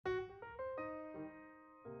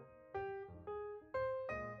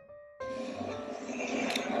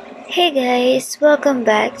Hey guys, welcome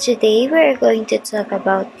back. Today we're going to talk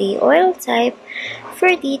about the oil type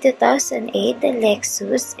for the 2008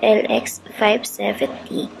 Lexus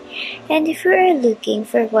LX570. And if you are looking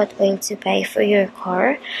for what oil to buy for your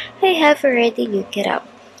car, I have already looked it up.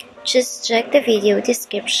 Just check the video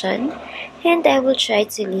description and I will try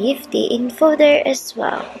to leave the info there as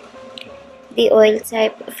well. The oil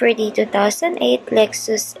type for the 2008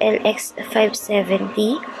 Lexus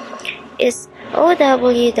LX570 is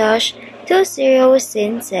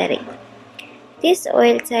OW-20 This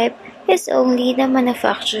oil type is only the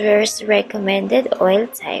manufacturer's recommended oil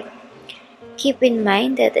type. Keep in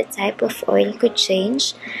mind that the type of oil could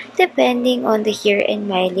change depending on the year and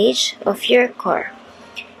mileage of your car.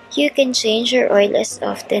 You can change your oil as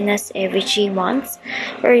often as every 3 months,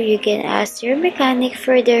 or you can ask your mechanic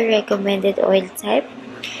for their recommended oil type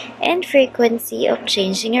and frequency of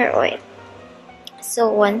changing your oil. So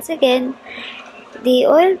once again, the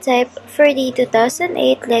oil type for the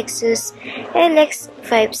 2008 Lexus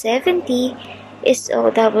LX570 is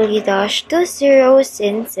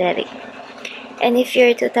OW-20. And if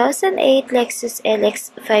your 2008 Lexus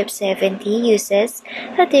LX570 uses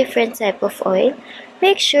a different type of oil,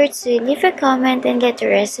 make sure to leave a comment and let the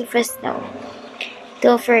rest of us know.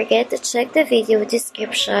 Don't forget to check the video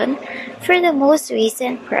description for the most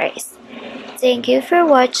recent price. Thank you for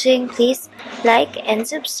watching. Please like and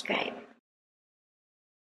subscribe.